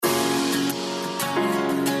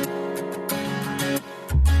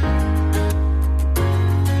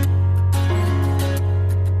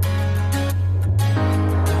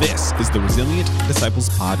is the Resilient Disciples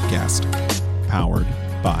Podcast, powered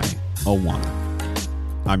by Awana.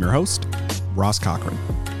 I'm your host, Ross Cochran.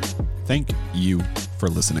 Thank you for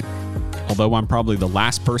listening. Although I'm probably the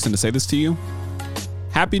last person to say this to you,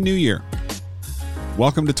 Happy New Year.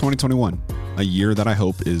 Welcome to 2021, a year that I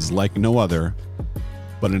hope is like no other,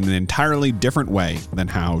 but in an entirely different way than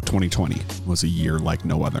how 2020 was a year like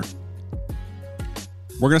no other.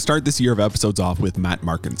 We're going to start this year of episodes off with Matt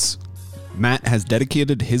Markins. Matt has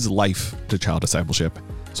dedicated his life to child discipleship,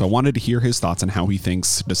 so I wanted to hear his thoughts on how he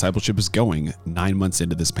thinks discipleship is going 9 months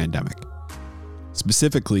into this pandemic.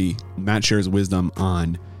 Specifically, Matt shares wisdom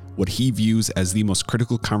on what he views as the most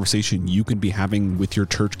critical conversation you can be having with your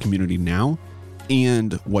church community now,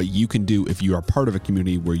 and what you can do if you are part of a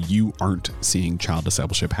community where you aren't seeing child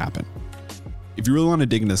discipleship happen. If you really want to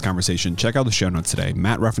dig into this conversation, check out the show notes today.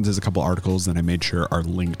 Matt references a couple articles that I made sure are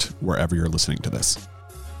linked wherever you're listening to this.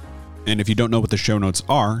 And if you don't know what the show notes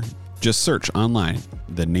are, just search online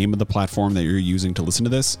the name of the platform that you're using to listen to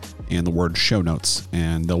this and the word show notes,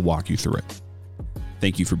 and they'll walk you through it.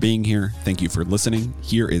 Thank you for being here. Thank you for listening.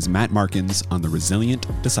 Here is Matt Markins on the Resilient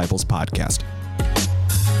Disciples Podcast.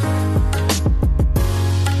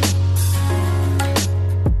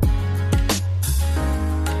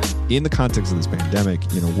 In the context of this pandemic,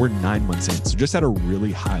 we're 9 months in. So just at a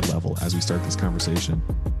really high level as we start this conversation,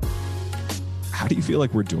 how do you feel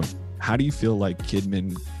like we're doing? How do you feel like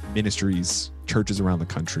Kidmin ministries, churches around the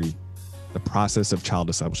country, the process of child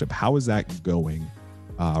discipleship, how is that going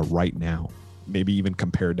right now? Maybe even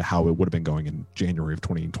compared to how it would have been going in January of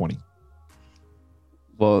 2020.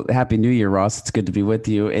 Well, Happy New Year, Ross. It's good to be with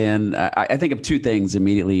you. And I think of two things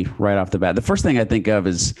immediately right off the bat. The first thing I think of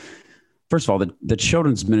is, first of all, the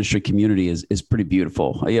children's ministry community is pretty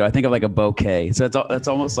beautiful. I think of like a bouquet. So it's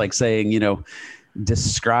almost like saying,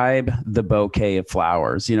 describe the bouquet of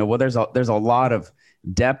flowers. Well, there's a lot of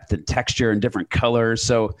depth and texture and different colors.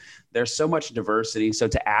 So there's so much diversity. So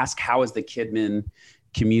to ask, how is the Kidmin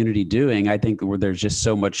community doing? I think where there's just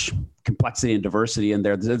so much complexity and diversity in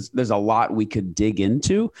there. There's a lot we could dig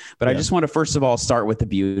into, but yeah. I just want to first of all start with the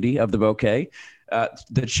beauty of the bouquet.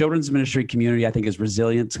 The children's ministry community, I think, is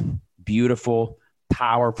resilient, beautiful,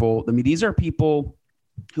 powerful. I mean, these are people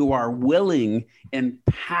who are willing and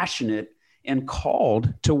passionate and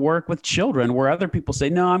called to work with children, where other people say,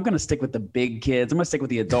 no, I'm going to stick with the big kids. I'm going to stick with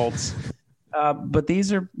the adults. But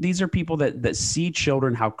these are people that see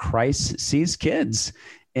children how Christ sees kids,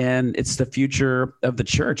 and it's the future of the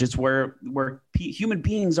church. It's where human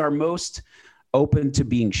beings are most open to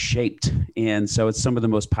being shaped. And so it's some of the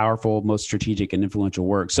most powerful, most strategic and influential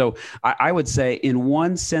work. So I would say, in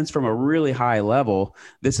one sense, from a really high level,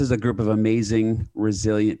 this is a group of amazing,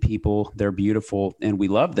 resilient people. They're beautiful and we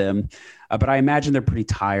love them. But I imagine they're pretty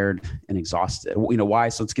tired and exhausted. Why?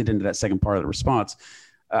 So let's get into that second part of the response.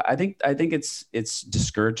 I think it's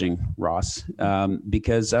discouraging, Ross,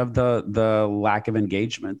 because of the lack of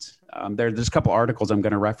engagement. There's a couple articles I'm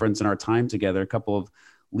going to reference in our time together, a couple of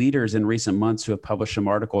leaders in recent months who have published some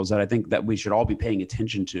articles that I think that we should all be paying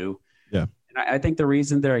attention to. Yeah. And I think the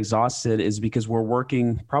reason they're exhausted is because we're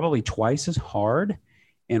working probably twice as hard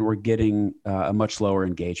and we're getting a much lower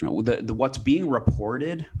engagement. What's being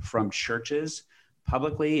reported from churches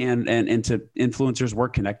publicly and to influencers we're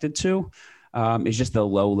connected to is just the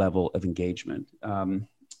low level of engagement.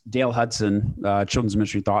 Dale Hudson, children's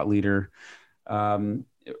ministry thought leader,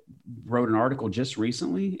 wrote an article just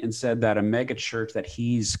recently and said that a mega church that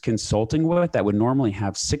he's consulting with that would normally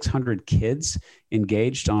have 600 kids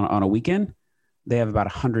engaged on a weekend, they have about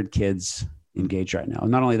 100 kids engaged right now.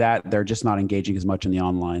 And not only that, they're just not engaging as much in the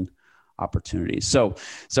online opportunities. So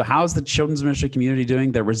how's the children's ministry community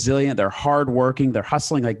doing? They're resilient, they're hardworking, they're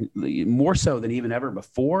hustling like more so than even ever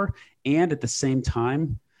before. And at the same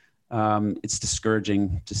time, it's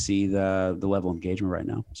discouraging to see the level of engagement right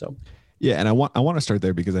now. So. Yeah. And I want to start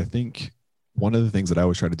there because I think one of the things that I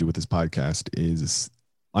always try to do with this podcast is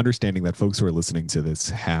understanding that folks who are listening to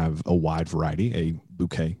this have a wide variety, a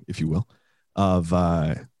bouquet, if you will, of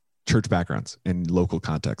church backgrounds and local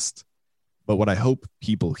contexts. But what I hope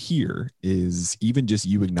people hear is even just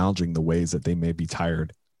you acknowledging the ways that they may be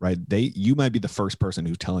tired, right? You might be the first person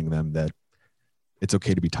who's telling them that it's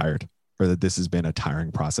okay to be tired, or that this has been a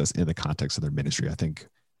tiring process in the context of their ministry. I think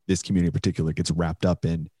this community in particular gets wrapped up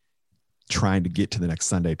in trying to get to the next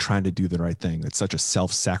Sunday, trying to do the right thing. It's such a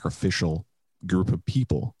self-sacrificial group of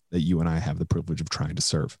people that you and I have the privilege of trying to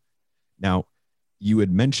serve. Now, you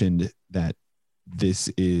had mentioned that this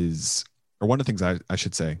is, or one of the things I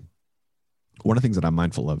should say, one of the things that I'm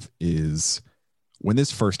mindful of is when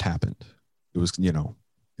this first happened, it was,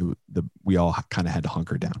 we all kind of had to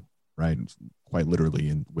hunker down, right? Quite literally,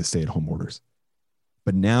 and with stay-at-home orders.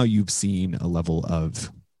 But now you've seen a level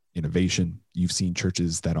of innovation. You've seen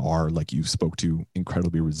churches that are, like you spoke to,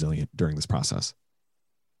 incredibly resilient during this process.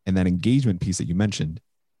 And that engagement piece that you mentioned,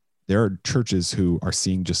 there are churches who are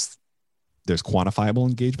seeing just, there's quantifiable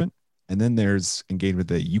engagement, and then there's engagement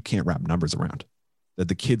that you can't wrap numbers around. That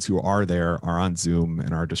the kids who are there are on Zoom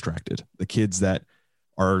and are distracted. The kids that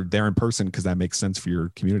are there in person, because that makes sense for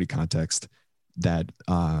your community context, that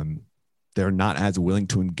they're not as willing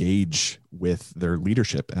to engage with their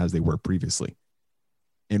leadership as they were previously.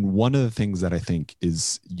 And one of the things that I think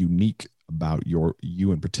is unique about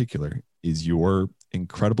you in particular is your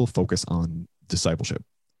incredible focus on discipleship.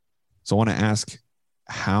 So I want to ask,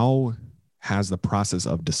 how has the process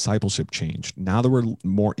of discipleship changed now that we're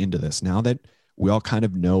more into this, now that we all kind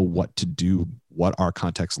of know what to do, what our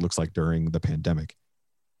context looks like during the pandemic?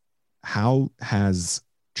 How has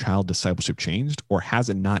child discipleship changed, or has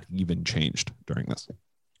it not even changed during this?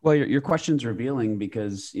 Well, your question's revealing,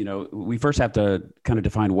 because, we first have to kind of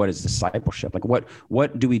define what is discipleship. Like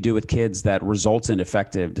what do we do with kids that results in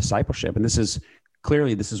effective discipleship? And this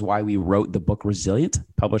is why we wrote the book Resilient,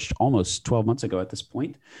 published almost 12 months ago at this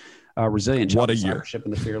point. Resilient, Child Discipleship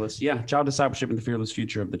and the Fearless. Yeah, Child Discipleship and the Fearless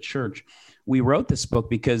Future of the Church. We wrote this book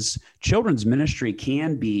because children's ministry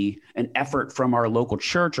can be an effort from our local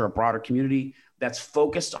church or a broader community that's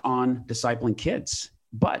focused on discipling kids.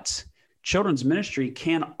 But children's ministry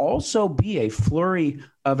can also be a flurry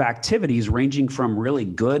of activities, ranging from really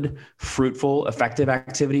good, fruitful, effective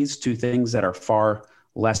activities to things that are far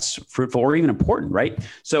less fruitful or even important, right?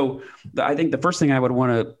 So I think the first thing I would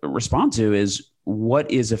want to respond to is, what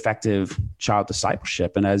is effective child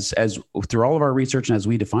discipleship? And as through all of our research and as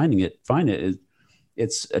we find it,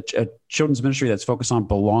 it's a children's ministry that's focused on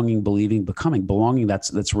belonging, believing, becoming. Belonging,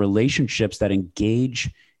 that's relationships that engage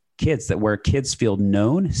kids, that where kids feel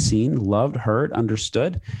known, seen, loved, heard,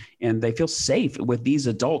 understood, and they feel safe with these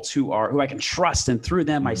adults who I can trust, and through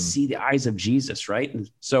them I see the eyes of Jesus, right? And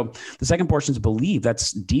so the second portion is believe.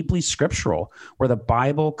 That's deeply scriptural, where the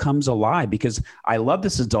Bible comes alive, because I love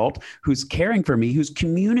this adult who's caring for me, who's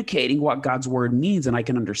communicating what God's word means, and I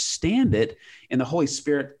can understand it, and the Holy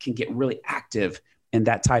Spirit can get really active in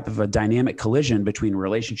that type of a dynamic collision between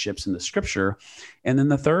relationships and the scripture. And then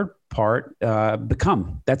the third part,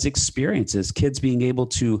 become. That's experiences, kids being able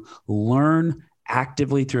to learn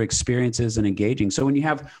actively through experiences and engaging. So when you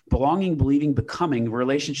have belonging, believing, becoming,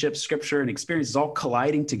 relationships, scripture, and experiences all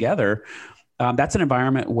colliding together, that's an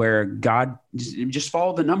environment where God, just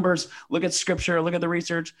follow the numbers, look at scripture, look at the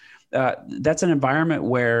research. That's an environment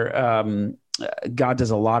where God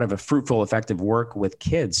does a lot of a fruitful, effective work with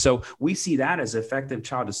kids. So we see that as effective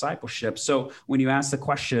child discipleship. So when you ask the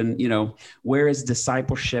question, where is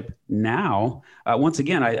discipleship now? Once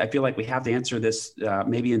again, I feel like we have to answer this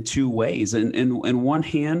maybe in two ways. In one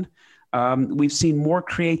hand, we've seen more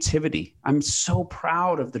creativity. I'm so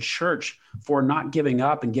proud of the church for not giving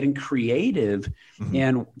up and getting creative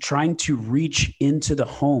and trying to reach into the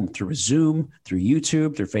home through Zoom, through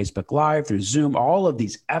YouTube, through Facebook Live, through Zoom, all of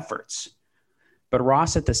these efforts. But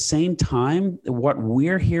Ross, at the same time, what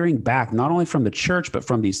we're hearing back, not only from the church, but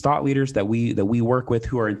from these thought leaders that we work with,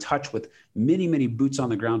 who are in touch with many, many boots on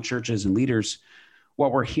the ground churches and leaders,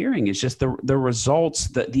 what we're hearing is just the results,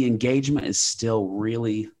 that the engagement is still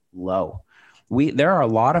really low. There are a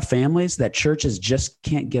lot of families that churches just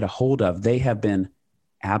can't get a hold of. They have been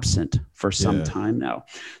absent for some time now.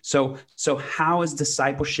 So how is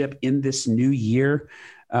discipleship in this new year?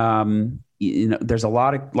 There's a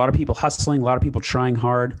lot of people hustling, a lot of people trying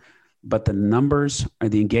hard, but the numbers or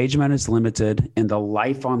the engagement is limited, and the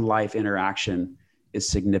life on life interaction is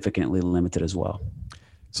significantly limited as well.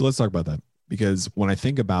 So let's talk about that, because when I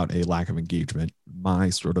think about a lack of engagement, my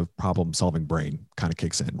sort of problem solving brain kind of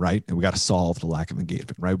kicks in, right? And we got to solve the lack of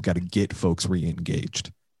engagement, right? We've got to get folks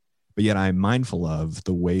re-engaged. But yet I'm mindful of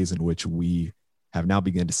the ways in which we have now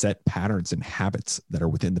begun to set patterns and habits that are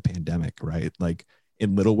within the pandemic, right? Like,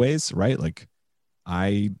 in little ways, right? Like,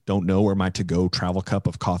 I don't know where my to-go travel cup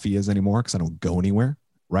of coffee is anymore because I don't go anywhere,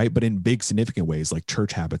 right? But in big, significant ways, like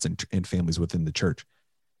church habits and families within the church.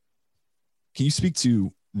 Can you speak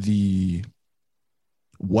to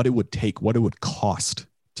what it would take, what it would cost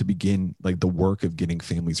to begin like the work of getting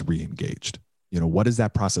families re-engaged? What does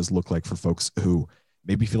that process look like for folks who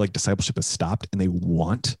maybe feel like discipleship has stopped and they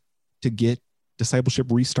want to get discipleship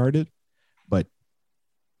restarted? But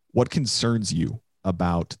what concerns you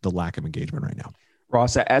about the lack of engagement right now?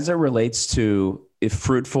 Ross, as it relates to a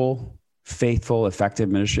fruitful, faithful, effective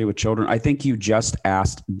ministry with children, I think you just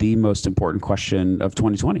asked the most important question of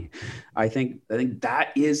 2020. I think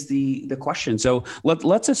that is the question. So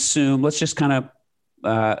let's just kind of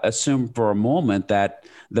assume for a moment that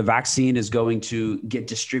the vaccine is going to get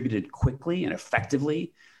distributed quickly and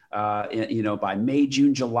effectively, by May,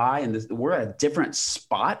 June, July, and we're at a different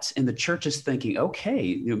spot. And the church is thinking,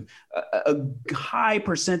 okay, a high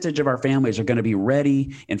percentage of our families are going to be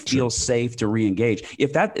ready and feel safe to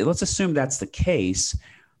reengage. Let's assume that's the case.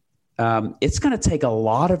 It's going to take a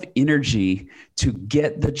lot of energy to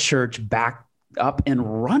get the church back up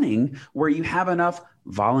and running, where you have enough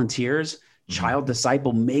volunteers, child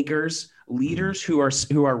disciple makers, leaders who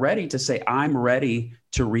are ready to say, I'm ready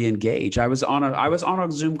to reengage. I was on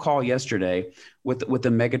a Zoom call yesterday with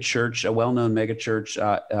a mega church, a well-known mega church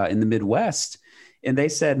in the Midwest. And they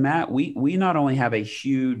said, Matt, we not only have a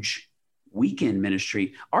huge weekend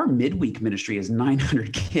ministry, our midweek ministry is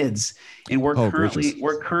 900 kids. And we're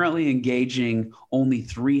currently engaging only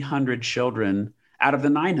 300 children out of the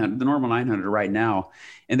 900, the normal 900 right now.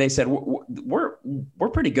 And they said, we're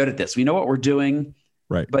pretty good at this. We know what we're doing.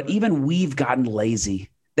 Right. But even we've gotten lazy.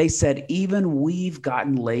 They said, even we've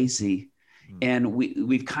gotten lazy, and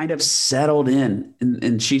we've kind of settled in.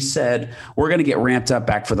 And she said, we're going to get ramped up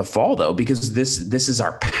back for the fall, though, because this is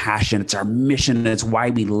our passion. It's our mission. And it's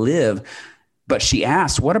why we live. But she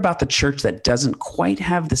asked, what about the church that doesn't quite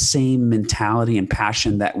have the same mentality and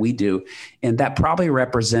passion that we do? And that probably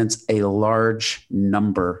represents a large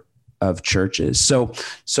number of churches. So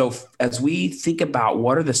as we think about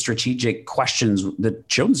what are the strategic questions the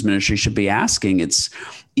children's ministry should be asking, it's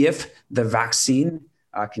if the vaccine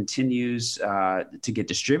continues to get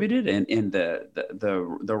distributed and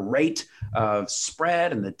the rate of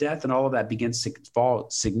spread and the death and all of that begins to fall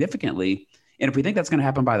significantly. And if we think that's going to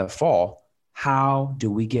happen by the fall, how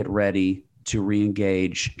do we get ready to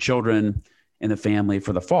reengage children and the family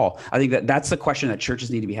for the fall? I think that's the question that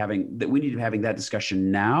churches need to be having, that we need to be having that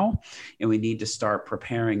discussion now. And we need to start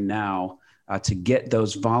preparing now to get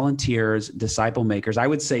those volunteers, disciple makers. I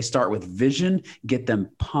would say start with vision, get them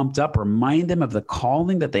pumped up, remind them of the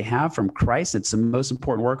calling that they have from Christ. It's the most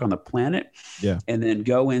important work on the planet. Yeah. And then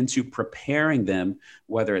go into preparing them,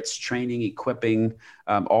 whether it's training, equipping,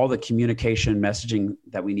 all the communication, messaging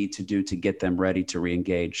that we need to do to get them ready to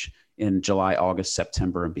reengage in July, August,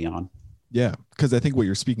 September, and beyond. Yeah, because I think what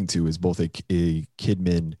you're speaking to is both a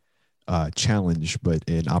KidMin challenge, but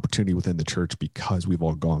an opportunity within the church, because we've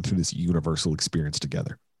all gone through this universal experience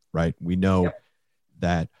together, right? We know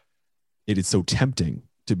that it is so tempting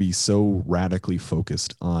to be so radically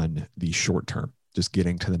focused on the short term, just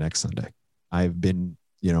getting to the next Sunday. I've been,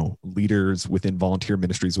 leaders within volunteer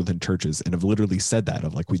ministries within churches, and have literally said that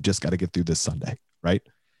of like, we just got to get through this Sunday, right?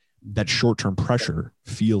 That short-term pressure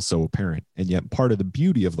feels so apparent. And yet part of the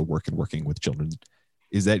beauty of the work and working with children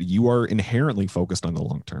is that you are inherently focused on the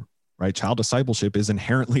long term, right? Child discipleship is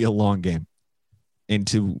inherently a long game. And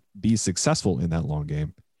to be successful in that long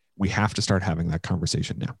game, we have to start having that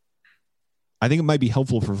conversation now. I think it might be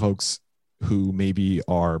helpful for folks who maybe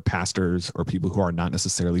are pastors or people who are not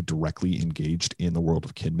necessarily directly engaged in the world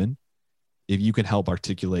of KidMin, if you can help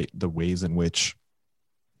articulate the ways in which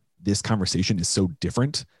this conversation is so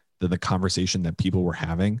different than the conversation that people were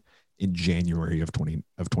having in January of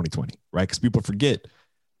 2020, right? Because people forget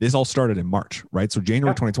this all started in March, right? So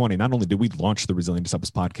January 2020, not only did we launch the Resilient Disciples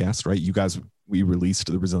podcast, right? You guys, we released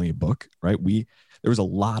the Resilient book, right? There was a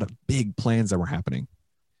lot of big plans that were happening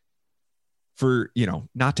for,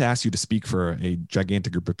 not to ask you to speak for a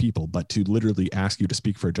gigantic group of people, but to literally ask you to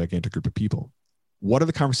speak for a gigantic group of people. What are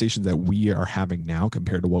the conversations that we are having now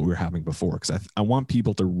compared to what we were having before? Because I want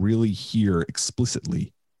people to really hear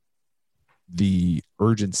explicitly the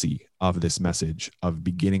urgency of this message of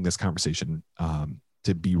beginning this conversation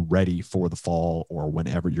to be ready for the fall or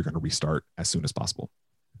whenever you're going to restart as soon as possible.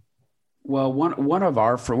 Well, one of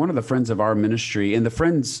the friends of our ministry, and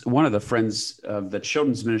one of the friends of the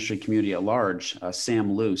children's ministry community at large,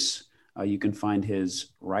 Sam Luce. You can find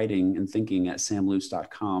his writing and thinking at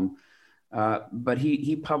samluce.com. But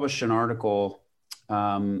he published an article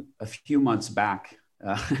a few months back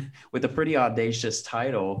with a pretty audacious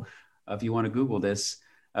title, if you want to Google this.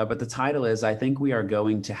 But the title is, "I think we are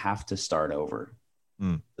going to have to start over."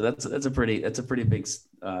 So that's a pretty big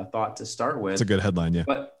thought to start with. It's a good headline, yeah.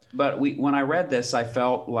 But when I read this, I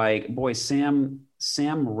felt like, boy, Sam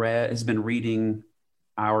has been reading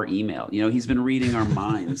our email. He's been reading our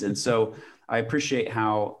minds, and so I appreciate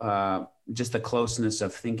how just the closeness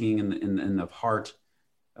of thinking and of heart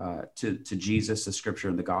to Jesus, the Scripture,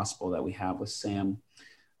 and the gospel that we have with Sam.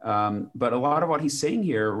 But a lot of what he's saying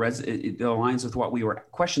here it aligns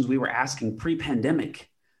with questions we were asking pre-pandemic.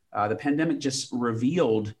 The pandemic just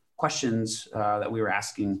revealed questions that we were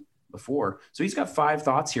asking before. So he's got 5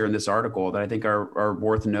 thoughts here in this article that I think are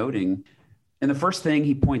worth noting. And the first thing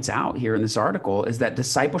he points out here in this article is that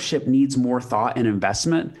discipleship needs more thought and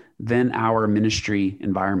investment than our ministry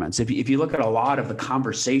environments. If you look at a lot of the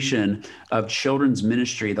conversation of children's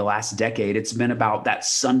ministry the last decade, it's been about that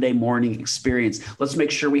Sunday morning experience. Let's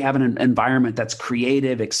make sure we have an environment that's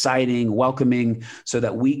creative, exciting, welcoming, so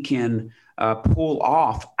that we can pull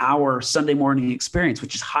off our Sunday morning experience,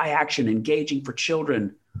 which is high action, engaging for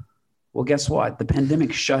children. Well, guess what? The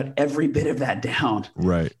pandemic shut every bit of that down.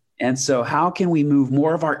 Right. And so how can we move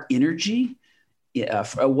more of our energy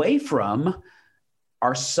away from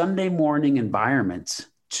our Sunday morning environment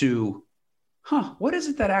to, what is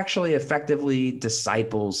it that actually effectively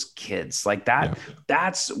disciples kids like that? Yeah.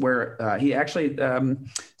 That's where he actually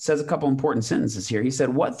says a couple important sentences here. He said,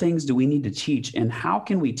 what things do we need to teach, and how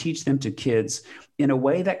can we teach them to kids in a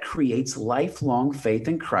way that creates lifelong faith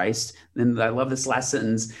in Christ? And I love this last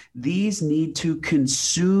sentence. These need to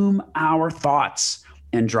consume our thoughts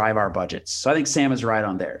and drive our budgets. So I think Sam is right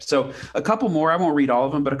on there. So a couple more, I won't read all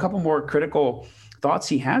of them, but a couple more critical thoughts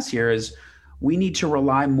he has here is we need to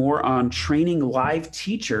rely more on training live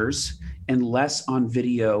teachers and less on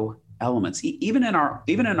video elements. Even in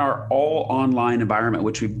our all online environment,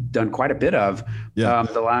 which we've done quite a bit of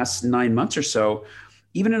the last 9 months or so,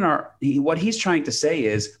 even in what he's trying to say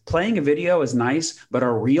is playing a video is nice, but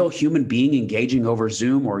a real human being engaging over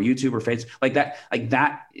Zoom or YouTube or Facebook like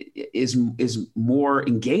that is more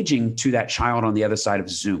engaging to that child on the other side of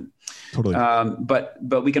Zoom. Totally. But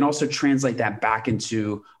we can also translate that back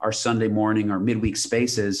into our Sunday morning or midweek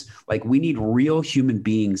spaces. Like we need real human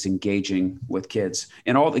beings engaging with kids,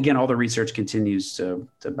 and all the research continues to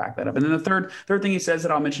back that up. And then the third thing he says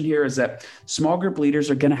that I'll mention here is that small group leaders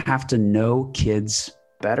are going to have to know kids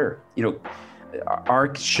better. Our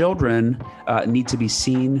children need to be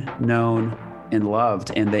seen, known, and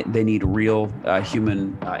loved, and they need real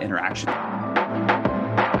human interaction.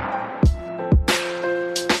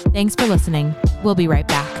 Thanks for listening. We'll be right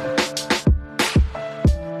back.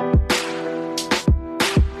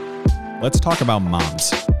 Let's talk about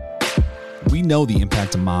moms. We know the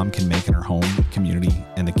impact a mom can make in her home, community,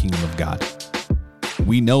 and the kingdom of God.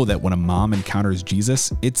 We know that when a mom encounters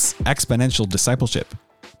Jesus, it's exponential discipleship,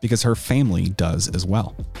 because her family does as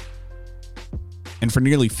well. And for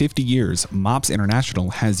nearly 50 years, MOPS International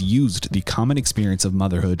has used the common experience of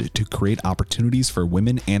motherhood to create opportunities for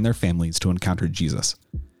women and their families to encounter Jesus.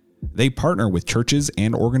 They partner with churches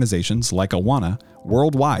and organizations like Awana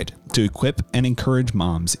worldwide to equip and encourage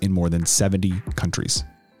moms in more than 70 countries.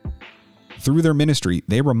 Through their ministry,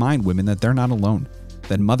 they remind women that they're not alone,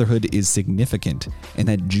 that motherhood is significant, and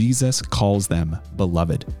that Jesus calls them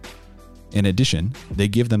beloved. In addition, they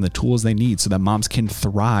give them the tools they need so that moms can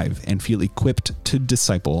thrive and feel equipped to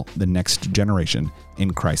disciple the next generation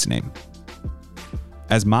in Christ's name.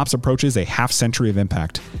 As MOPS approaches a half-century of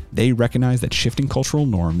impact, they recognize that shifting cultural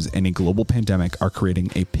norms and a global pandemic are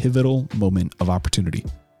creating a pivotal moment of opportunity.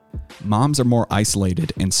 Moms are more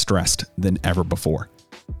isolated and stressed than ever before.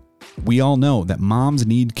 We all know that moms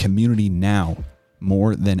need community now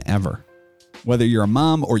more than ever. Whether you're a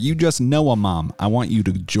mom or you just know a mom, I want you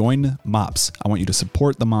to join MOPS. I want you to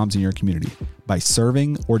support the moms in your community. By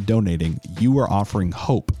serving or donating, you are offering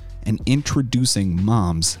hope and introducing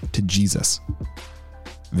moms to Jesus.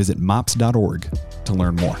 Visit mops.org to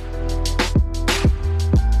learn more.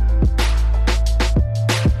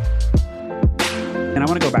 And I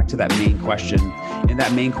want to go back to that main question. And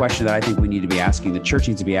that main question that I think we need to be asking, the church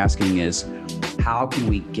needs to be asking is, how can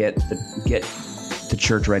we get the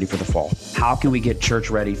church ready for the fall? How can we get church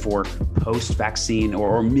ready for post-vaccine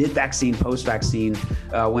or mid-vaccine, post-vaccine,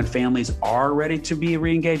 when families are ready to be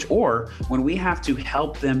re-engaged, or when we have to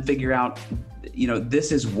help them figure out,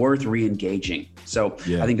 this is worth re-engaging. So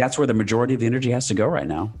I think that's where the majority of the energy has to go right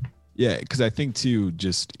now. Yeah, because I think too,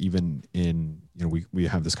 just even in, we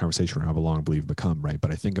have this conversation around how long believe become, right?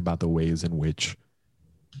 But I think about the ways in which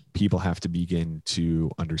people have to begin to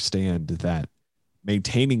understand that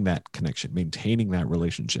maintaining that connection, maintaining that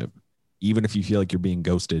relationship, even if you feel like you're being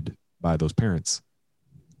ghosted by those parents,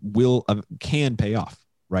 can pay off,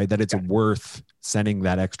 right? That it's worth sending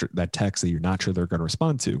that text that you're not sure they're going to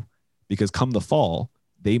respond to, because come the fall,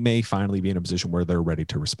 they may finally be in a position where they're ready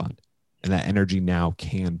to respond, and that energy now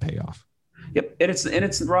can pay off. Yep, and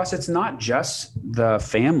it's Ross. It's not just the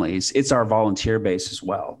families; it's our volunteer base as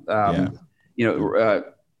well.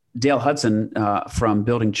 Dale Hudson from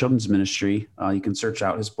Building Children's Ministry, you can search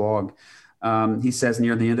out his blog. He says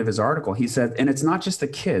near the end of his article, he said, and it's not just the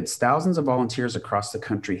kids. Thousands of volunteers across the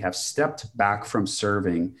country have stepped back from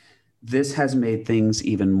serving. This has made things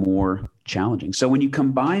even more challenging. So when you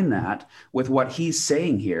combine that with what he's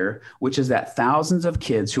saying here, which is that thousands of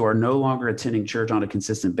kids who are no longer attending church on a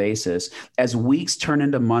consistent basis, as weeks turn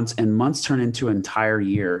into months and months turn into an entire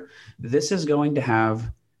year, this is going to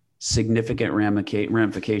have significant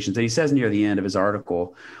ramifications. And he says near the end of his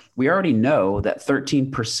article, we already know that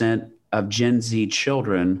 13% of Gen Z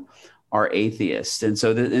children are atheists. And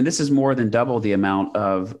so and this is more than double the amount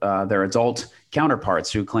of their adult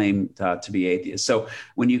counterparts who claim to be atheists. So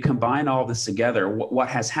when you combine all this together, what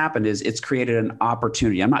has happened is it's created an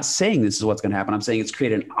opportunity. I'm not saying this is what's going to happen. I'm saying it's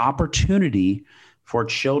created an opportunity for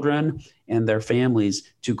children and their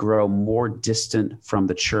families to grow more distant from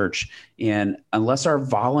the church. And unless our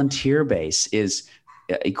volunteer base is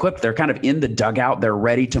equipped, they're kind of in the dugout, they're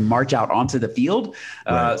ready to march out onto the field.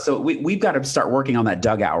 Right. So we've got to start working on that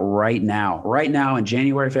dugout right now in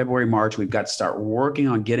January, February, March. We've got to start working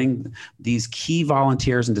on getting these key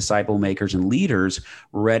volunteers and disciple makers and leaders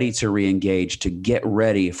ready to re-engage, to get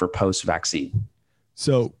ready for post-vaccine.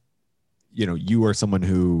 So, you are someone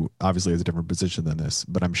who obviously has a different position than this,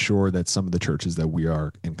 but I'm sure that some of the churches that we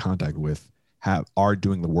are in contact with are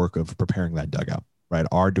doing the work of preparing that dugout, right?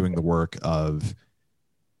 Are doing the work of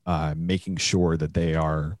making sure that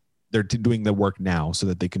they're doing the work now so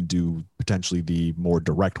that they can do potentially the more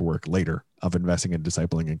direct work later of investing in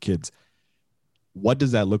discipling in kids. What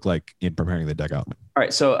does that look like in preparing the dugout? All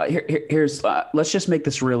right. So here's let's just make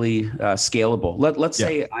this really scalable. Let's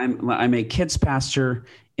say I'm a kids pastor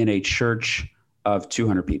in a church of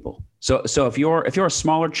 200 people. So if you're a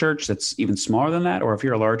smaller church that's even smaller than that, or if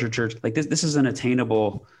you're a larger church, like this is an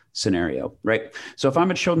attainable scenario, right? So if I'm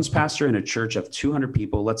a children's pastor in a church of 200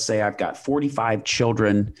 people, let's say I've got 45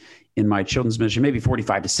 children in my children's ministry, maybe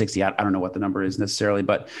 45 to 60. I don't know what the number is necessarily,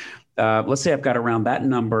 but let's say I've got around that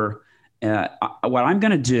number. What I'm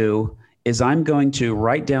going to do is I'm going to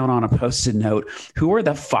write down on a Post-it note, who are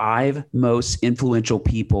the 5 most influential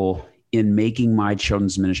people in making my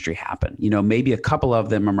children's ministry happen. Maybe a couple of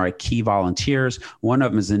them are my key volunteers. One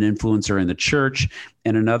of them is an influencer in the church,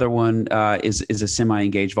 and another one is a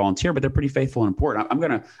semi-engaged volunteer, but they're pretty faithful and important. I'm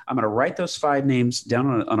gonna write those 5 names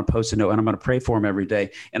down on a Post-it note, and I'm gonna pray for them every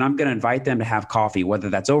day. And I'm gonna invite them to have coffee, whether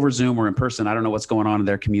that's over Zoom or in person. I don't know what's going on in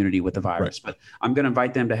their community with the virus, but I'm gonna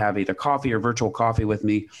invite them to have either coffee or virtual coffee with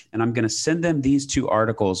me. And I'm gonna send them these 2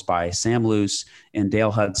 articles by Sam Luce and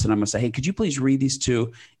Dale Hudson. I'm gonna say, hey, could you please read these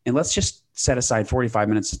 2? And let's just set aside 45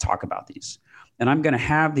 minutes to talk about these. And I'm going to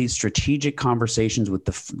have these strategic conversations with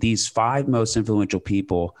these 5 most influential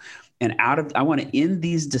people. And I want to end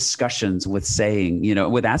these discussions with saying,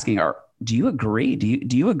 with asking, do you agree?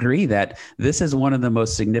 Do you agree that this is one of the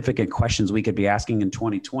most significant questions we could be asking in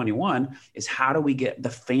 2021 is how do we get the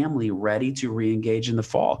family ready to re-engage in the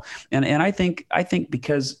fall? And I think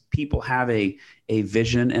because people have a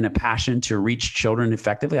vision and a passion to reach children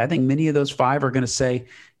effectively, I think many of those 5 are going to say,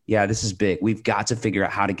 yeah, this is big. We've got to figure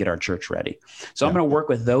out how to get our church ready. So I'm going to work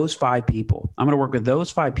with those 5 people. I'm going to work with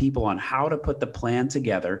those 5 people on how to put the plan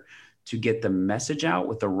together to get the message out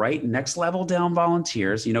with the right next level down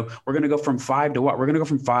volunteers. We're going to go from 5 to what? We're going to go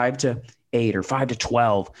from 5 to 8 or 5 to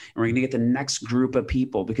 12. And we're going to get the next group of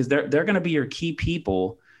people because they're going to be your key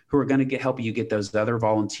people who are going to help you get those other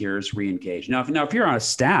volunteers re-engaged. Now, if you're on a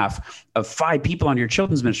staff of 5 people on your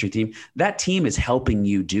children's ministry team, that team is helping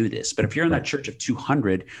you do this. But if you're in that church of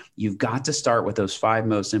 200, you've got to start with those 5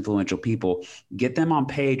 most influential people, get them on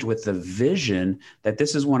page with the vision that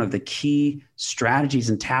this is one of the key strategies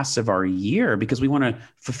and tasks of our year because we want to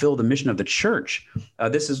fulfill the mission of the church.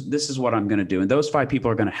 This is what I'm going to do. And those 5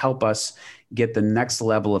 people are going to help us get the next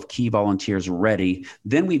level of key volunteers ready.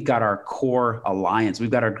 Then we've got our core alliance.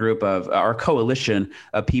 We've got our group of our coalition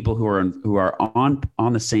of people who are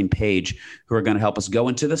on the same page, who are going to help us go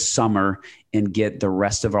into the summer and get the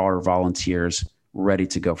rest of our volunteers ready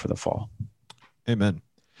to go for the fall. Amen.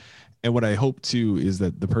 And what I hope too is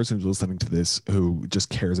that the person who's listening to this who just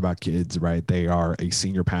cares about kids, right? They are a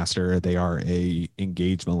senior pastor, they are a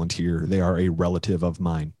engaged volunteer, they are a relative of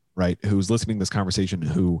mine, right? Who's listening to this conversation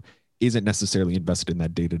who isn't necessarily invested in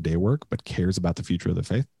that day-to-day work, but cares about the future of the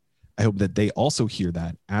faith. I hope that they also hear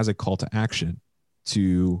that as a call to action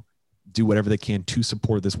to do whatever they can to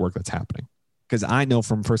support this work that's happening. Because I know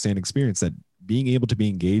from firsthand experience that being able to be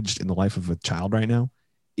engaged in the life of a child right now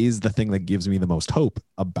is the thing that gives me the most hope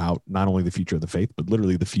about not only the future of the faith, but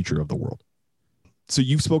literally the future of the world. So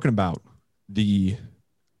you've spoken about the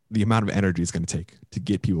amount of energy it's going to take to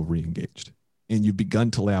get people re-engaged. And you've begun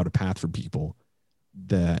to lay out a path for people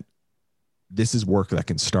that this is work that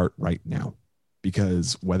can start right now,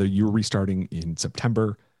 because whether you're restarting in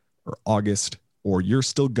September or August, or you're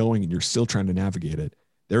still going and you're still trying to navigate it,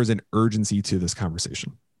 there is an urgency to this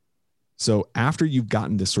conversation. So after you've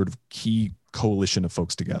gotten this sort of key coalition of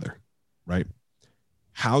folks together, right?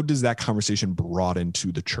 How does that conversation broaden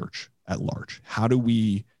to the church at large? How do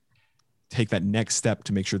we take that next step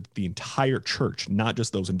to make sure that the entire church, not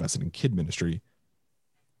just those invested in kid ministry,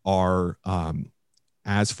 are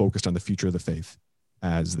as focused on the future of the faith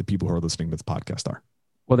as the people who are listening to this podcast are?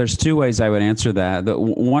 Well, there's two ways I would answer that.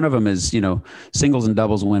 One of them is, singles and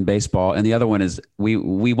doubles will win baseball. And the other one is we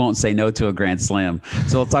won't say no to a grand slam.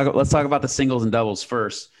 So let's talk about the singles and doubles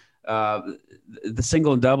first. The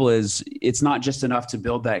single and double it's not just enough to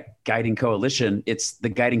build that guiding coalition. It's the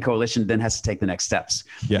guiding coalition then has to take the next steps.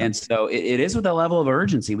 Yeah. And so it is with a level of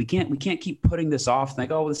urgency. We can't keep putting this off. Think,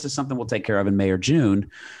 oh, this is something we'll take care of in May or June,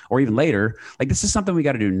 or even later. Like, this is something we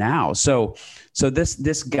got to do now. So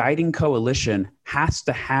this guiding coalition has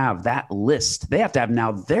to have that list. They have to have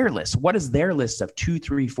now their list. What is their list of 2,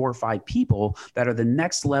 3, 4, 5 people that are the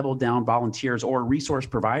next level down volunteers or resource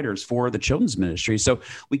providers for the children's ministry? So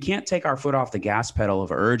we can't take our foot off the gas pedal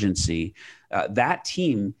of urgency. That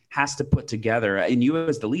team has to put together, and you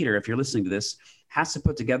as the leader, if you're listening to this, has to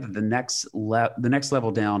put together the next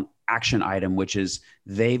level down action item, which is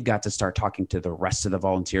they've got to start talking to the rest of the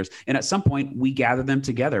volunteers. And at some point we gather them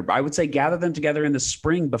together. I would say gather them together in the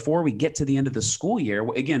spring before we get to the end of the school year.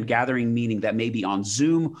 Again, gathering meaning that may be on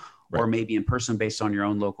Zoom or maybe in person based on your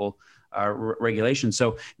own local regulations.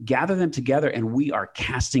 So gather them together, and we are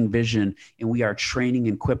casting vision, and we are training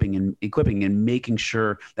and equipping and making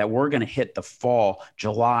sure that we're going to hit the fall,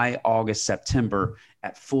 July, August, September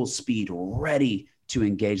at full speed, ready to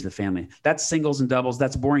engage the family. That's singles and doubles.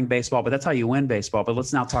 That's boring baseball, but that's how you win baseball. But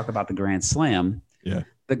let's now talk about the Grand Slam. Yeah.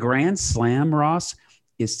 The Grand Slam, Ross,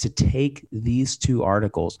 is to take these 2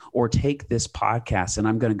 articles or take this podcast, and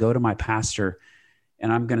I'm going to go to my pastor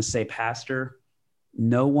and I'm going to say, Pastor,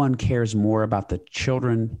 no one cares more about the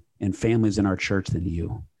children and families in our church than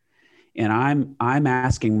you. And I'm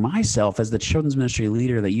asking myself, as the children's ministry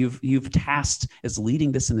leader that you've tasked as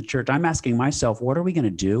leading this in the church, I'm asking myself, what are we going to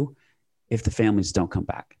do if the families don't come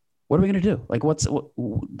back? What are we going to do? Like,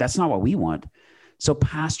 that's not what we want. So,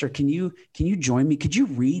 Pastor, can you join me? Could you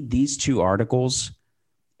read these 2 articles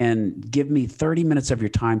and give me 30 minutes of your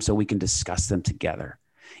time so we can discuss them together?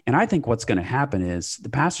 And I think what's going to happen is the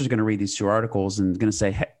pastor's going to read these 2 articles and going to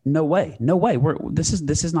say, hey, no way. This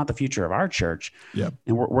is not the future of our church. Yep.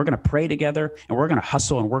 And we're going to pray together, and we're going to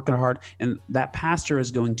hustle and work hard. And that pastor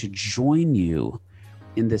is going to join you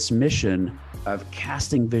in this mission of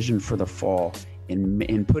casting vision for the fall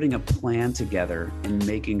and putting a plan together and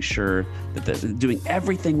making sure that doing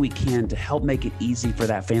everything we can to help make it easy for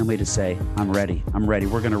that family to say, I'm ready.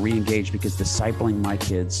 We're going to re-engage, because discipling my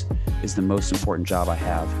kids is the most important job I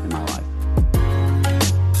have in my life.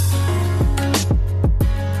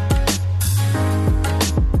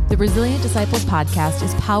 The Resilient Disciples podcast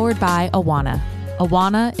is powered by Awana.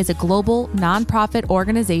 Awana is a global nonprofit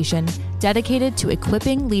organization dedicated to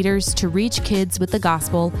equipping leaders to reach kids with the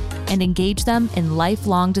gospel and engage them in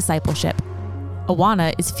lifelong discipleship.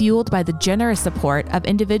 Awana is fueled by the generous support of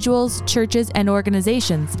individuals, churches, and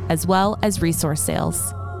organizations, as well as resource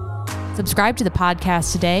sales. Subscribe to the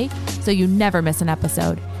podcast today so you never miss an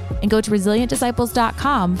episode, and go to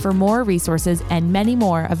resilientdisciples.com for more resources and many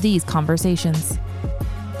more of these conversations.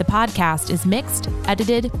 The podcast is mixed,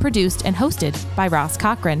 edited, produced, and hosted by Ross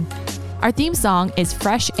Cochran. Our theme song is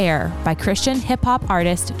Fresh Air by Christian hip-hop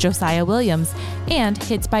artist Josiah Williams and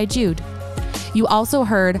Hits by Jude. You also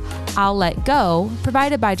heard I'll Let Go,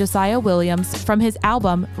 provided by Josiah Williams from his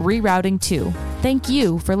album Rerouting 2. Thank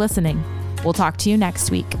you for listening. We'll talk to you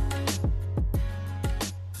next week.